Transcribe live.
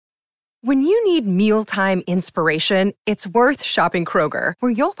When you need mealtime inspiration, it's worth shopping Kroger,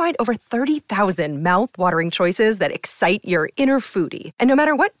 where you'll find over 30,000 mouth-watering choices that excite your inner foodie. And no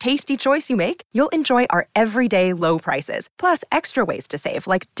matter what tasty choice you make, you'll enjoy our everyday low prices, plus extra ways to save,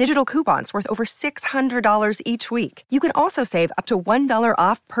 like digital coupons worth over $600 each week. You can also save up to $1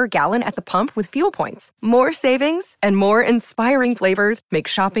 off per gallon at the pump with fuel points. More savings and more inspiring flavors make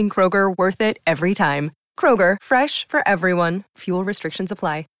shopping Kroger worth it every time. Kroger, fresh for everyone. Fuel restrictions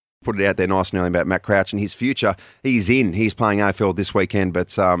apply. Put it out there nice and early about Matt Crouch and his future. He's in. He's playing AFL this weekend,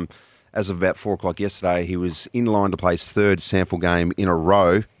 but as of about 4 o'clock yesterday, he was in line to play his third sample game in a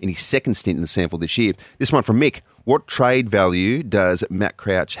row in his second stint in the sample this year. This one from Mick. What trade value does Matt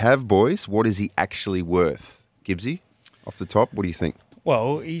Crouch have, boys? What is he actually worth? Gibbsy, off the top, what do you think?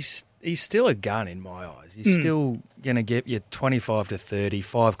 Well, he's still a gun in my eyes. He's still going to get you 25 to 30,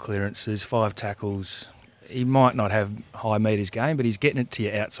 5 clearances, 5 tackles. He might not have high metres game, but he's getting it to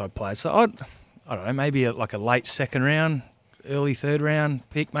your outside players. So I don't know, maybe like a late second round, early third round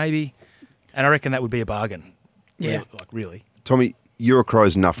pick maybe. And I reckon that would be a bargain. Yeah. Really. Tommy, you're a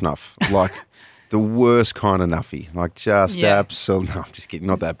Crows nuff. Like the worst kind of nuffy. Like just absolutely, no, I'm just kidding,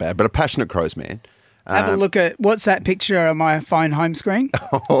 not that bad, but a passionate Crows man. Have a look at, what's that picture on my phone home screen?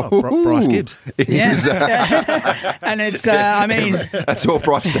 Bryce Gibbs. Yeah. And it's, I mean... That's all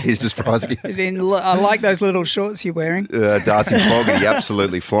Bryce says, just Bryce Gibbs. I like those little shorts you're wearing. Darcy Fogarty,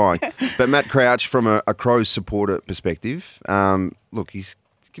 absolutely flying. But Matt Crouch, from a Crows supporter perspective, look, he's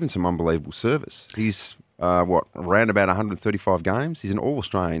given some unbelievable service. He's, around about 135 games. He's an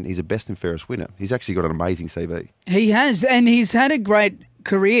All-Australian. He's a best and fairest winner. He's actually got an amazing CV. He has, and he's had a great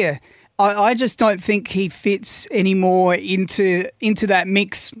career. I just don't think he fits anymore into that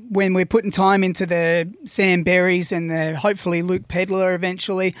mix when we're putting time into the Sam Berrys and the hopefully Luke Pedlar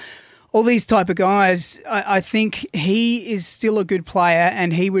eventually. All these type of guys, I think he is still a good player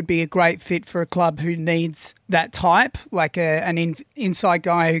and he would be a great fit for a club who needs that type, like an inside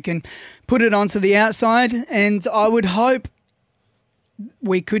guy who can put it onto the outside. And I would hope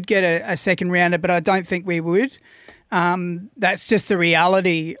we could get a second rounder, but I don't think we would. That's just the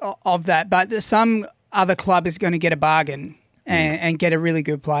reality of that. But some other club is going to get a bargain and get a really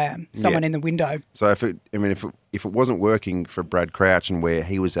good player, someone in the window. So if it wasn't working for Brad Crouch and where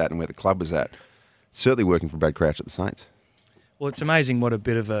he was at and where the club was at, certainly working for Brad Crouch at the Saints. Well, it's amazing what a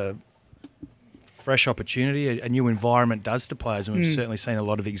bit of a fresh opportunity, a new environment does to players. And we've certainly seen a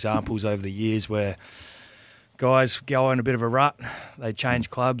lot of examples over the years where guys go in a bit of a rut, they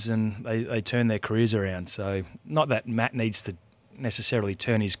change clubs and they turn their careers around. So not that Matt needs to necessarily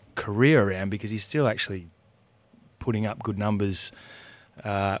turn his career around because he's still actually putting up good numbers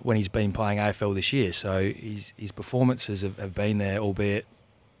when he's been playing AFL this year. So his performances have been there, albeit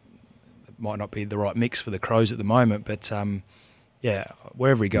it might not be the right mix for the Crows at the moment. But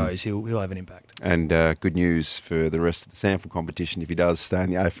wherever he goes, he'll have an impact. And good news for the rest of the sample competition if he does stay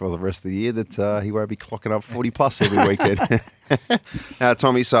in the AFL the rest of the year, that he won't be clocking up 40-plus every weekend. Now,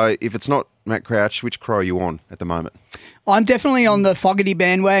 Tommy, so if it's not Matt Crouch, which Crow are you on at the moment? I'm definitely on the Fogarty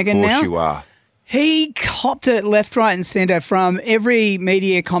bandwagon now. Of course you are. He copped it left, right and centre from every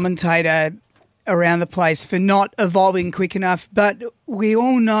media commentator around the place for not evolving quick enough. But we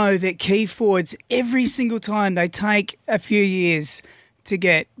all know that key forwards, every single time, they take a few years to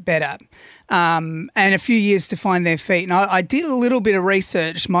get better and a few years to find their feet. And I did a little bit of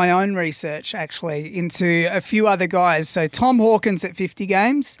research, my own research actually, into a few other guys. So Tom Hawkins at 50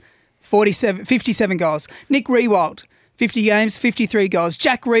 games, 57 goals. Nick Riewoldt, 50 games, 53 goals.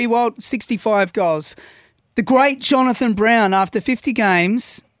 Jack Riewoldt, 65 goals. The great Jonathan Brown, after 50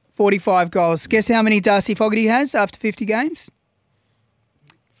 games, 45 goals. Guess how many Darcy Fogarty has after 50 games?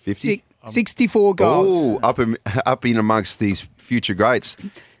 50? 64 goals. Oh, up in amongst these future greats.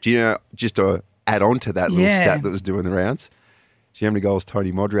 Do you know, just to add on to that little stat that was doing the rounds, do you know how many goals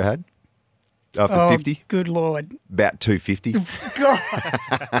Tony Modra had after 50? Good Lord. About 250. God.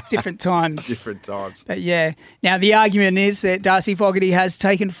 Different times. Different times. But yeah. Now, the argument is that Darcy Fogarty has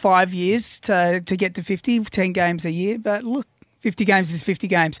taken 5 years to get to 50, 10 games a year. But look, 50 games is 50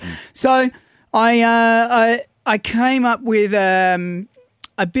 games. So I came up with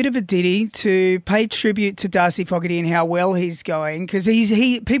a bit of a ditty to pay tribute to Darcy Fogarty and how well he's going, because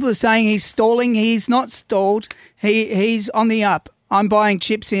people are saying he's stalling. He's not stalled. He's on the up. I'm buying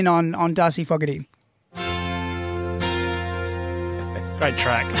chips in on Darcy Fogarty. Great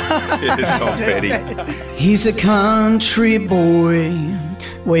track. Tom Petty. He's a country boy,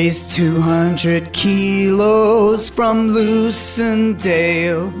 weighs 200 kilos from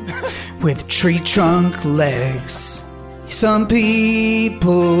Lucendale, with tree trunk legs. Some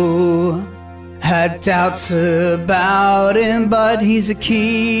people Had doubts about him, but he's a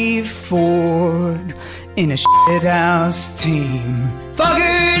key forward in a shithouse team.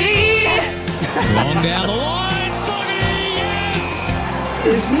 Fogarty! Long down the line, Fogarty, yes!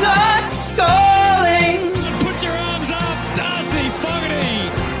 Is not stalling. Put your arms up, Darcy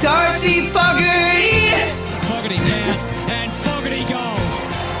Fogarty! Darcy Fogarty Fogarty down, and Fogarty goal.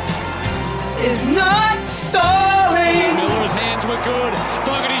 is not stalling. Miller's hands were good.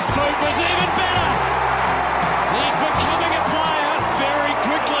 Fogarty's boot was even better. He's becoming a player very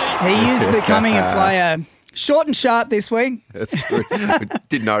quickly. He is becoming a player. Short and sharp this week. That's good. I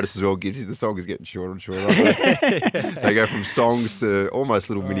did notice as well, Gibbsy, the song is getting shorter and shorter. They go from songs to almost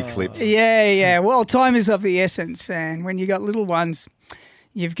little mini clips. Yeah. Well, time is of the essence, and when you got little ones,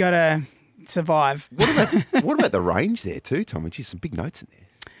 you've got to survive. What about the range there too, Tom? Geez, some big notes in there.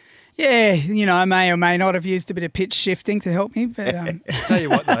 Yeah, I may or may not have used a bit of pitch shifting to help me, but I'll tell you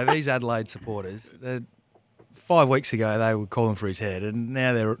what, though, these Adelaide supporters, 5 weeks ago they were calling for his head, and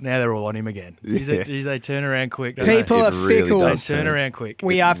now they're all on him again. Geez, they turn around quick. Don't people they? are really fickle. They does. turn around quick.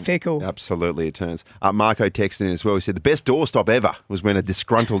 We are fickle. Absolutely, it turns. Marco texted in as well. He said the best doorstop ever was when a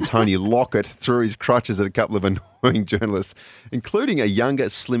disgruntled Tony Lockett threw his crutches at a couple of annoying journalists, including a younger,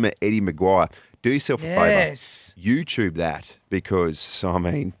 slimmer Eddie Maguire. Do yourself a Yes. favour. YouTube that because,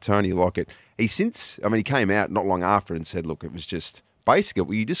 Tony Lockett, he came out not long after and said, look, it was just basically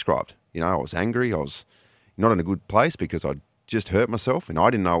what you described. I was angry. I was not in a good place because I'd just hurt myself and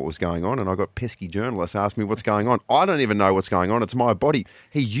I didn't know what was going on, and I got pesky journalists asking me what's going on. I don't even know what's going on. It's my body.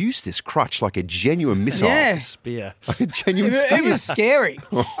 He used this crutch like a genuine missile. Yeah. Spear. Like a genuine It spear. was scary.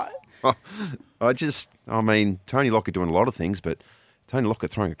 Tony Lockett doing a lot of things, but Tony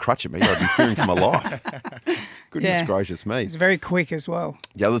Lockett throwing a crutch at me, I'd be fearing for my life. Goodness Yeah. gracious me. It's very quick as well.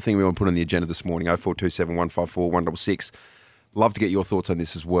 The other thing we want to put on the agenda this morning, 0427 154 166. Love to get your thoughts on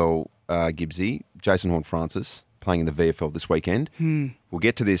this as well, Gibbsy. Jason Horne-Francis playing in the VFL this weekend. We'll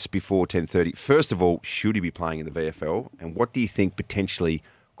get to this before 10:30. First of all, should he be playing in the VFL? And what do you think potentially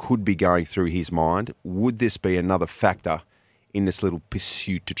could be going through his mind? Would this be another factor in this little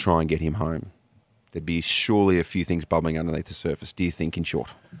pursuit to try and get him home? There'd be surely a few things bubbling underneath the surface. Do you think, in short?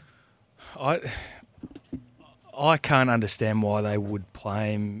 I can't understand why they would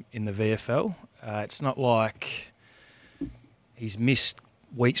play him in the VFL. It's not like he's missed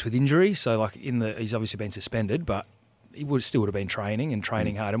weeks with injury, so he's obviously been suspended, but he still would have been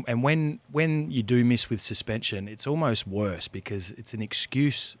training hard. And when you do miss with suspension, it's almost worse because it's an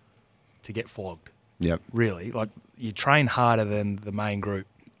excuse to get flogged. Yep. Really, you train harder than the main group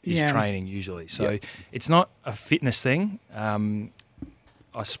is training usually. So it's not a fitness thing.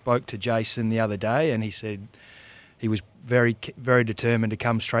 I spoke to Jason the other day, and he said he was very, very determined to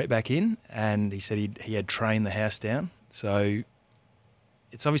come straight back in, and he said he had trained the house down. So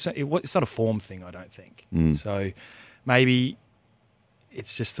it's obviously it's not a form thing, I don't think. So maybe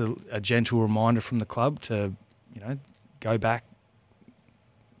it's just a gentle reminder from the club to go back.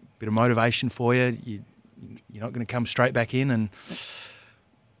 Bit of motivation for you. You're not going to come straight back in, and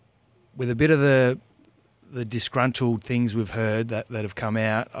with a bit of the disgruntled things we've heard that have come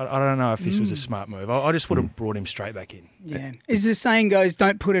out, I don't know if this was a smart move. I just would have brought him straight back in. Yeah. As the saying goes,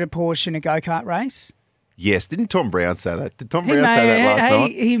 don't put a Porsche in a go-kart race. Yes. Didn't Tom Brown say that? Did Tom Brown say that last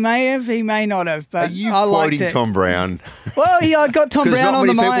night? He may have, he may not have, but Are you I liked quoting it. Tom Brown? Well, I got Tom 'Cause Brown not on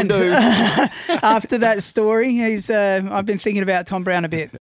the many mind people do. after that story. I've been thinking about Tom Brown a bit.